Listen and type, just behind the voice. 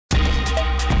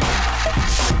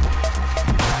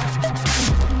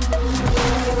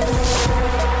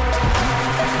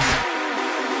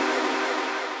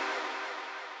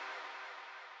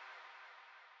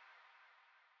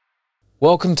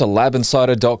Welcome to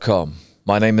LabInsider.com.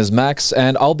 My name is Max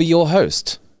and I'll be your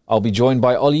host. I'll be joined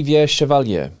by Olivier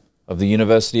Chevallier of the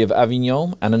University of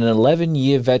Avignon and an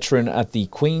 11-year veteran at the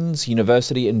Queen's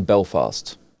University in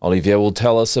Belfast. Olivier will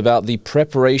tell us about the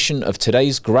preparation of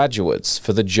today's graduates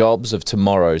for the jobs of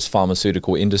tomorrow's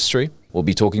pharmaceutical industry. We'll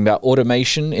be talking about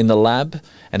automation in the lab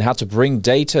and how to bring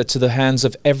data to the hands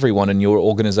of everyone in your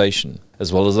organization,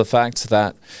 as well as the fact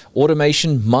that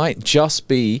automation might just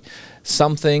be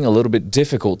something a little bit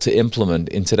difficult to implement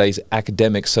in today's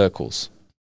academic circles.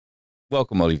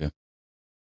 Welcome, Olivier.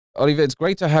 Olivier, it's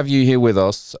great to have you here with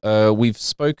us. We've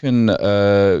spoken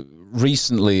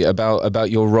recently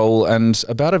about your role and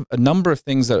about a number of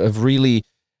things that have really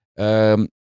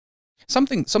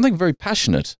something very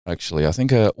passionate, actually. I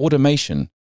think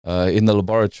automation in the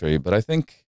laboratory. But I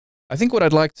think what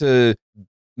I'd like to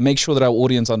make sure that our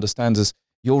audience understands is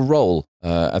your role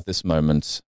at this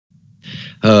moment.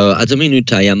 At the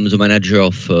minute, I am the manager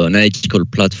of an analytical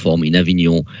platform in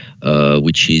Avignon,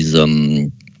 which is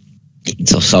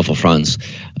it's south of France.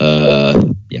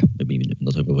 Maybe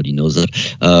not everybody knows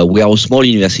that. We are a small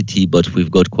university, but we've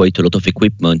got quite a lot of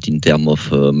equipment in terms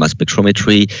of mass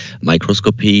spectrometry,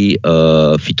 microscopy,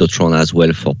 phytotron as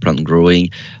well for plant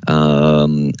growing,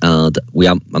 and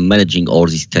I'm managing all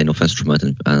these kind of instruments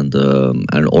and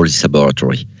all this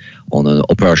laboratory on an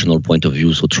operational point of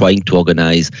view. So trying to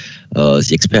organize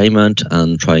the experiment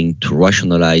and trying to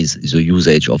rationalize the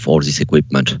usage of all this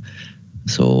equipment.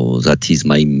 So that is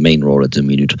my main role at the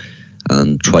minute,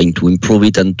 and trying to improve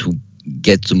it and to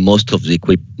get the most of the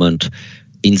equipment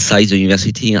inside the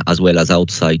university as well as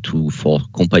outside for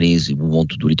companies who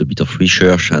want to do a little bit of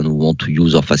research and who want to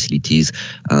use our facilities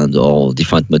and our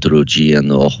different methodology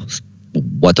and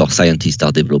what our scientists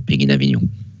are developing in Avignon.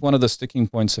 One of the sticking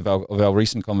points of our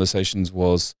recent conversations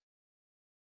was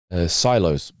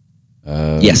silos.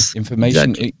 Yes,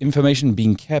 exactly. Information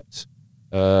being kept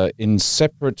in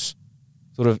separate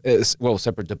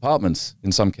separate departments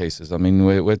in some cases. I mean,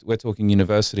 we're talking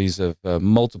universities of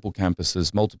multiple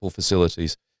campuses, multiple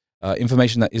facilities,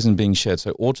 information that isn't being shared.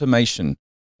 So automation,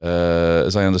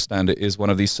 as I understand it, is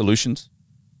one of these solutions.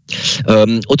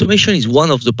 Automation is one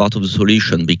of the part of the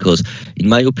solution because, in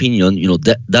my opinion,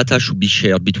 data should be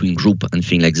shared between group and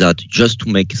things like that, just to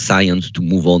make science to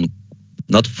move on.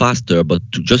 Not faster, but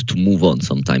just to move on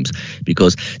sometimes,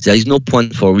 because there is no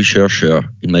point for a researcher,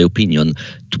 in my opinion,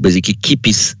 to basically keep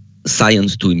his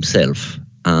science to himself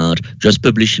and just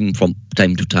publish him from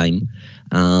time to time.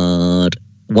 And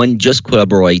when you just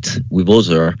collaborate with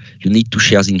others, you need to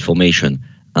share the information,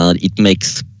 and it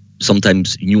makes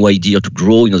sometimes new idea to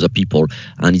grow in other people.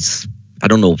 And it's, I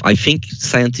don't know, I think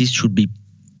scientists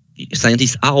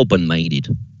are open-minded.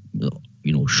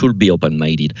 Should be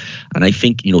open-minded. And I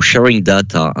think, sharing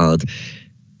data and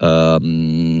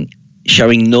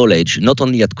sharing knowledge, not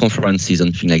only at conferences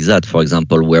and things like that, for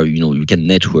example, where, you can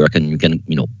network and you can,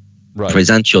 right,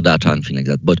 present your data and things like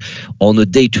that. But on a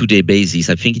day-to-day basis,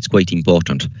 I think it's quite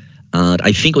important. And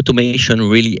I think automation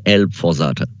really helps for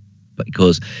that,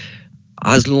 because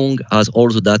as long as all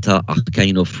the data are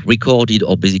kind of recorded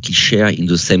or basically shared in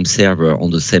the same server on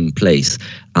the same place,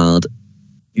 and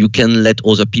you can let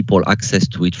other people access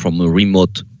to it from a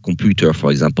remote computer, for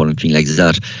example, and things like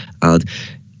that. And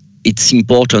it's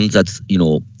important that,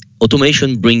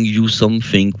 automation brings you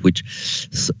something which,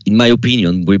 in my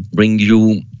opinion, will bring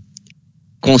you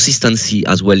consistency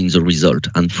as well in the result,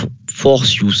 and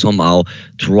force you somehow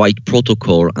to write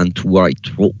protocol and to write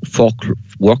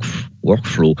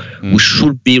workflow which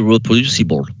should be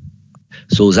reproducible.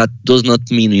 So that does not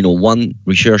mean, one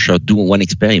researcher do one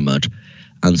experiment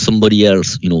and somebody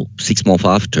else, 6 months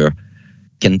after,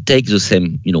 can take the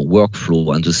same,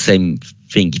 workflow and the same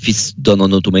thing. If it's done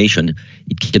on automation,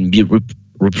 it can be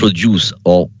reproduced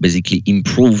or basically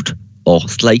improved or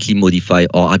slightly modified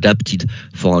or adapted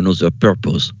for another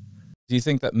purpose. Do you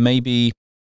think that maybe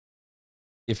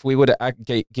if we were to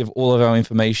give all of our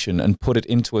information and put it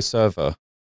into a server,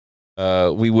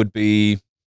 we would be...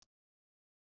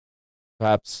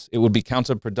 perhaps it would be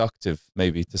counterproductive,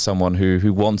 maybe, to someone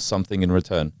who wants something in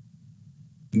return?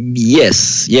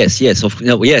 Yes,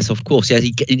 of course.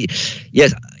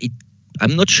 Yes,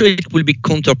 I'm not sure it will be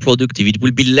counterproductive. It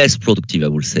will be less productive, I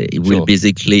will say. It will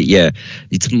basically, it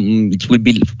will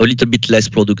be a little bit less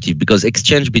productive, because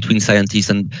exchange between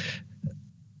scientists and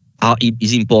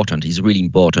is important. Is really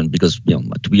important, because,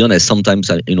 to be honest, sometimes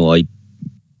around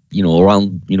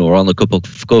a cup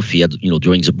of coffee,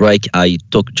 during the break,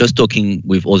 talking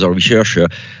with other researchers.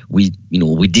 We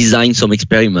designed some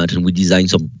experiment and we designed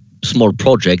some small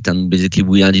project, and basically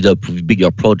we ended up with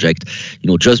bigger project.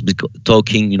 Just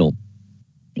talking,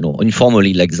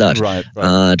 informally like that. Right.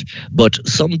 But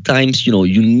sometimes,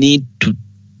 you need to,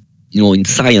 in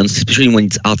science, especially when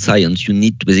it's art science, you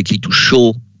need to basically to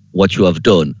show what you have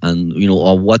done and,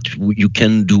 or what you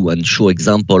can do and show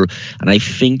example. And I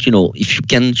think, if you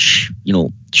can,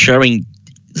 sharing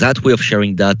that way of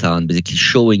sharing data and basically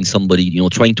showing somebody,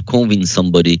 trying to convince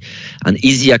somebody, and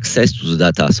easy access to the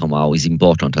data somehow is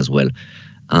important as well.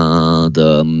 And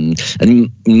in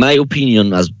my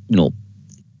opinion, as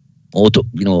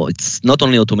it's not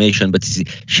only automation, but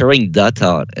sharing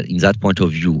data in that point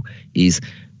of view is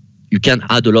you can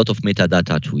add a lot of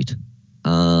metadata to it.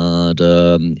 And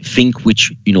think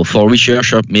which, for a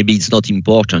researcher, maybe it's not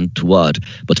important to add,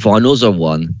 but for another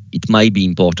one, it might be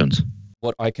important.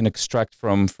 What I can extract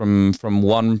from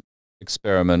one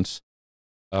experiment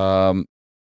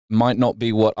might not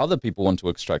be what other people want to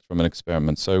extract from an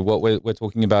experiment. So what we're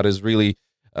talking about is really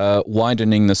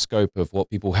widening the scope of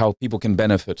how people can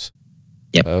benefit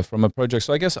from a project.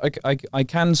 So I guess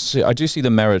I do see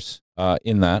the merit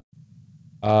in that.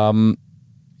 Well,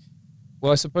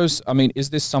 I suppose, is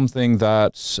this something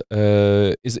that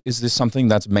is this something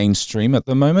that's mainstream at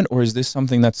the moment, or is this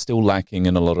something that's still lacking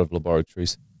in a lot of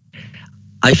laboratories?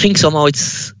 I think somehow I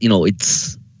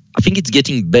think it's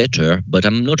getting better, but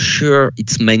I'm not sure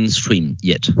it's mainstream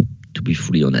yet, to be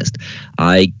fully honest.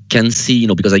 I can see,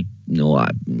 because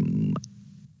I'm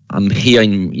here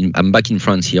I'm back in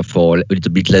France here for a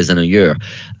little bit less than a year,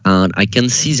 and I can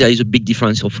see there is a big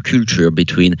difference of culture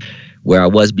between where I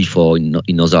was before in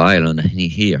Northern Ireland and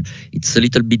here. It's a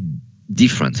little bit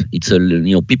different. It's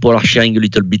people are sharing a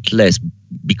little bit less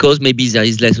because maybe there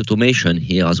is less automation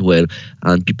here as well,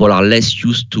 and people are less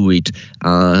used to it.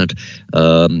 And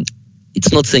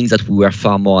it's not saying that we were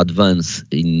far more advanced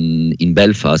in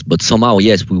Belfast, but somehow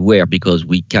yes, we were, because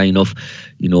we kind of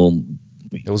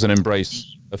it was an embrace.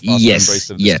 A faster embrace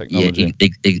of this technology.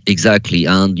 Exactly.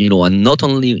 And and not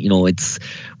only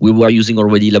we were using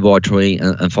already laboratory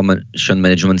and information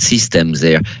management systems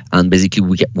there, and basically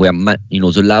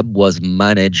the lab was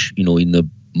managed in a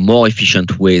more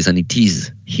efficient ways than it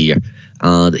is here.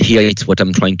 And here it's what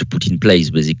I'm trying to put in place,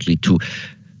 basically to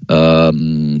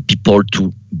people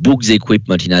to book the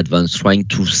equipment in advance, trying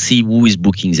to see who is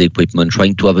booking the equipment,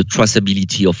 trying to have a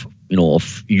traceability of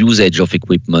usage of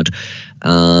equipment,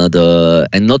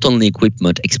 and not only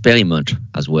equipment, experiment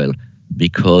as well,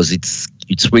 because it's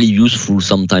really useful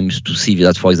sometimes to see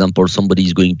that, for example, somebody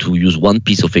is going to use one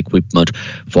piece of equipment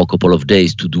for a couple of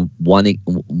days to do one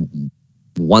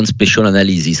special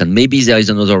analysis, and maybe there is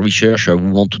another researcher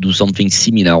who wants to do something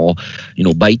similar, or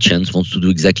by chance wants to do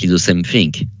exactly the same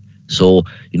thing. So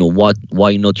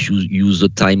why not use the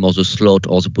time or the slot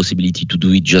or the possibility to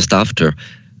do it just after?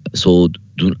 So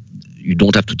you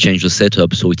don't have to change the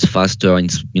setup, so it's faster, and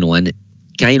and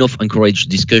kind of encourage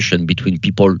discussion between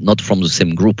people not from the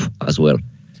same group as well.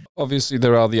 Obviously,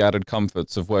 there are the added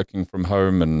comforts of working from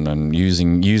home and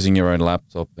using your own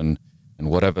laptop and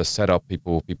whatever setup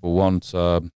people want.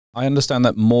 I understand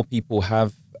that more people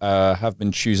have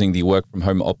been choosing the work from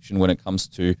home option when it comes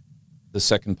to the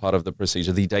second part of the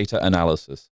procedure, the data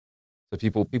analysis. So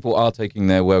people are taking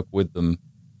their work with them.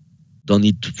 Done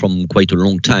it from quite a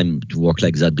long time to work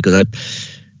like that, because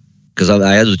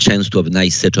I had a chance to have a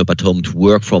nice setup at home to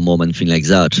work from home and things like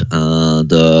that, and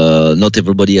not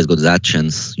everybody has got that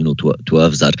chance, to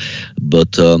have that.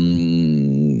 But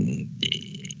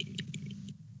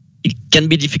it can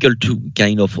be difficult to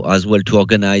kind of as well to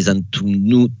organize and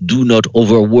to do not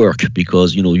overwork,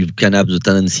 because you can have the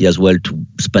tendency as well to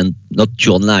spend not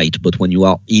your night, but when you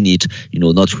are in it,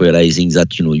 not realizing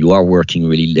that you are working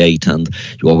really late and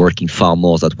you are working far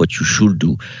more than what you should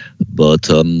do. But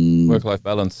work-life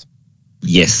balance.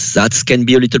 Yes, that can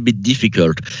be a little bit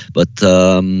difficult, but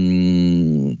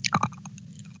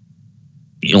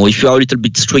if you are a little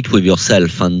bit strict with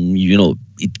yourself, and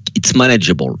it's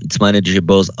manageable. It's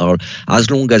manageable, or as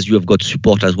long as you have got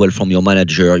support as well from your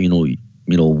manager, who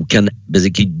can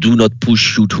basically do not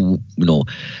push you to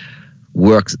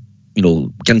work,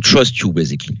 can trust you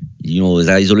basically.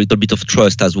 There is a little bit of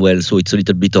trust as well, so it's a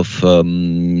little bit of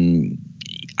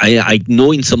I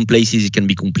know in some places it can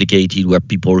be complicated, where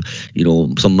people,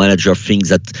 some manager thinks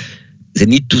that they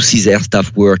need to see their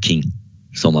staff working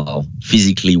somehow,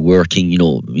 physically working,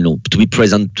 to be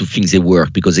present to things they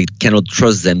work, because they cannot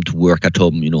trust them to work at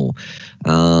home,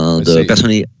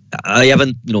 personally, I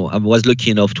haven't, I was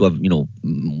lucky enough to have,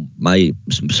 my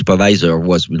supervisor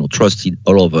was, trusted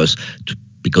all of us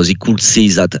because he could see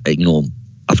that,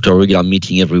 after a regular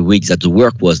meeting every week, that the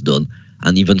work was done,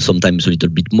 and even sometimes a little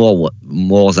bit more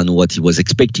than what he was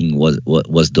expecting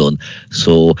was done.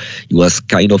 So he was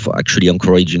kind of actually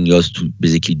encouraging us to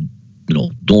basically,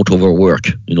 don't overwork.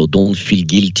 Don't feel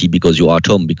guilty because you're at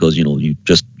home, because you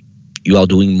are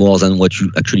doing more than what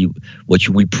you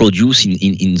will produce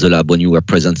in the lab when you are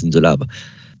present in the lab.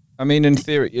 I mean, in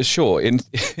theory, sure. In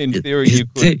theory,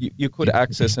 you could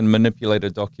access and manipulate a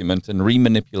document and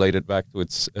remanipulate it back to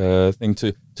its thing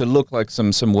to look like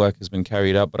some work has been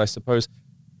carried out. But I suppose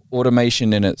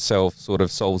automation in itself sort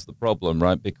of solves the problem,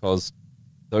 right? Because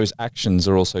those actions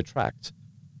are also tracked.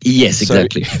 Yes,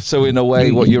 exactly. So in a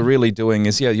way, what you're really doing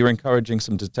is, you're encouraging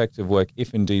some detective work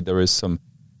if indeed there is some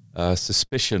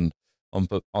suspicion on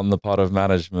the part of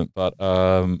management. But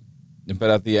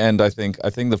at the end, I think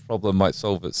the problem might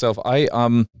solve itself. I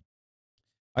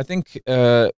think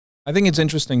it's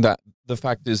interesting that the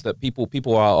fact is that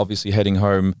people are obviously heading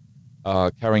home,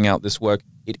 carrying out this work.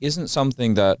 It isn't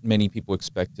something that many people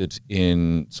expected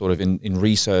in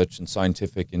research and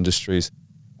scientific industries.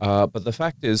 But the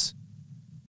fact is,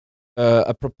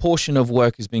 a proportion of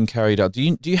work is being carried out. Do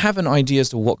you have an idea as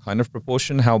to what kind of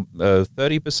proportion? How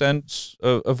 30%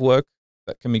 of work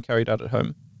that can be carried out at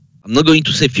home? I'm not going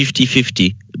to say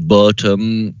 50-50, but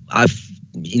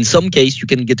in some case you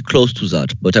can get close to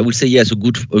that. But I will say yes,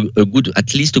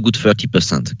 at least a good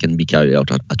 30% can be carried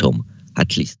out at home,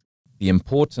 at least. The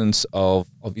importance of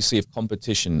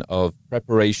competition, of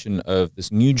preparation of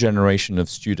this new generation of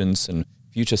students and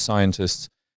future scientists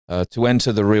to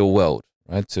enter the real world,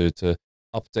 right? To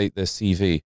update their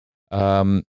CV.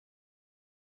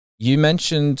 You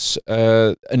mentioned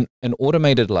an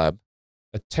automated lab.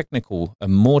 A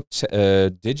more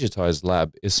digitized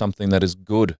lab is something that is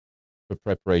good for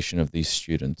preparation of these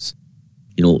students.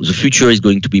 The future is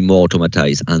going to be more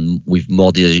automatized and with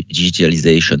more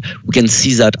digitalization. We can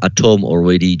see that at home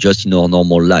already, just in our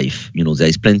normal life. There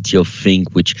is plenty of things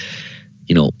which,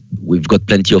 we've got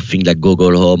plenty of things like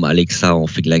Google Home, Alexa, or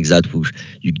things like that, which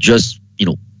you just,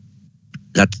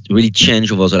 that really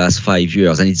changed over the last 5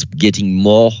 years, and it's getting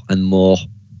more and more,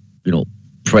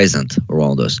 present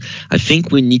around us. I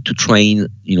think we need to train,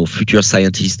 future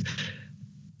scientists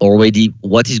already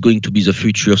what is going to be the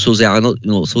future, so they are not,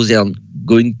 they are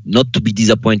going not to be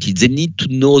disappointed. They need to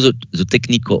know the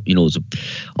technical,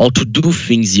 how to do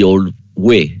things the old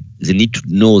way. They need to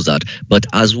know that, but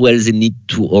as well they need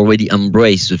to already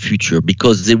embrace the future,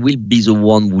 because they will be the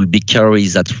one who will be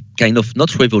carrying that kind of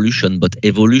not revolution but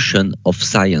evolution of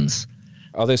science.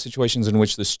 Are there situations in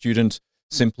which the student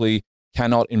simply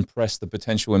cannot impress the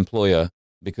potential employer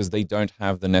because they don't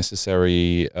have the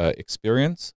necessary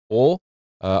experience? Or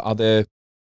are there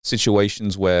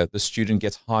situations where the student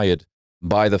gets hired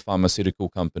by the pharmaceutical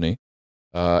company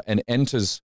and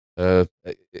enters,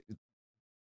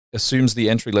 assumes the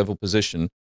entry-level position,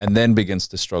 and then begins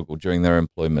to struggle during their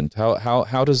employment?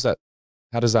 How does that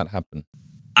happen?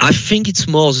 I think it's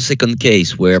more the second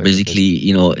case where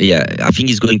basically, I think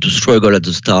he's going to struggle at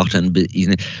the start and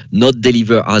not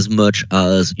deliver as much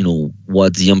as,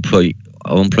 what the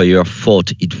employer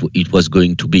thought it was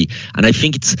going to be. And I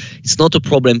think it's not a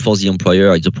problem for the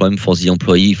employer, it's a problem for the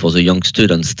employee, for the young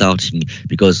student starting,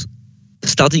 because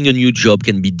starting a new job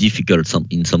can be difficult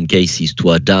in some cases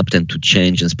to adapt and to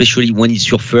change, especially when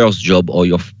it's your first job or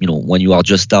when you are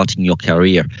just starting your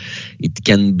career. It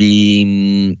can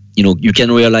be, you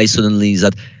can realize suddenly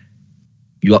that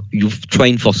you've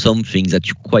trained for something that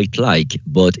you quite like,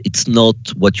 but it's not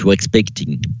what you're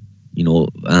expecting.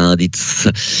 And it's,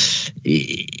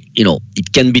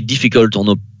 it can be difficult on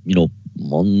a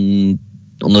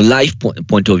life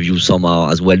point of view somehow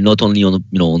as well, not only on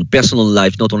on personal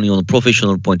life, not only on a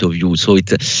professional point of view. So I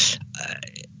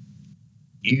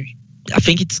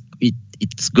think it's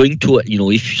going to,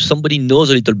 if somebody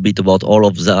knows a little bit about all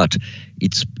of that,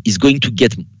 it's going to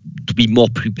get to be more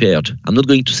prepared. I'm not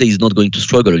going to say he's not going to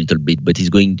struggle a little bit, but he's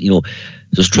going,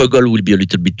 the struggle will be a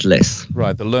little bit less.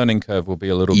 Right, the learning curve will be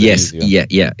a little bit easier.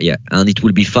 Yeah, and it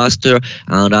will be faster,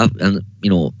 and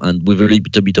with a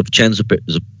little bit of chance, for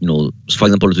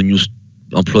example, the new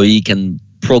employee can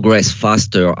progress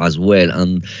faster as well,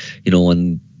 and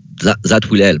and that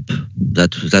will help.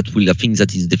 That will, I think,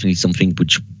 that is definitely something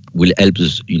which will help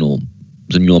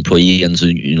the new employee and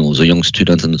the young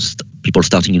student and people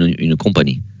starting in a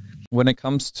company. When it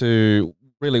comes to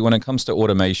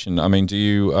automation, I mean, do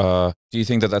you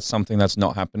think that that's something that's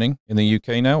not happening in the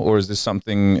UK now, or is this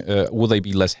something? Will they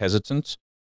be less hesitant?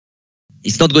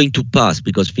 It's not going to pass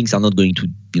because things are not going to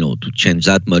to change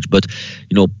that much. But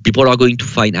people are going to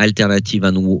find alternative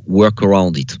and work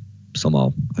around it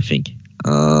somehow, I think.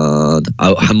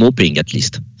 I'm hoping, at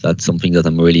least. That's something that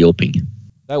I'm really hoping.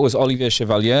 That was Olivier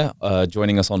Chevallier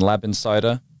joining us on Lab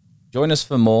Insider. Join us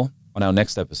for more on our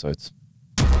next episodes.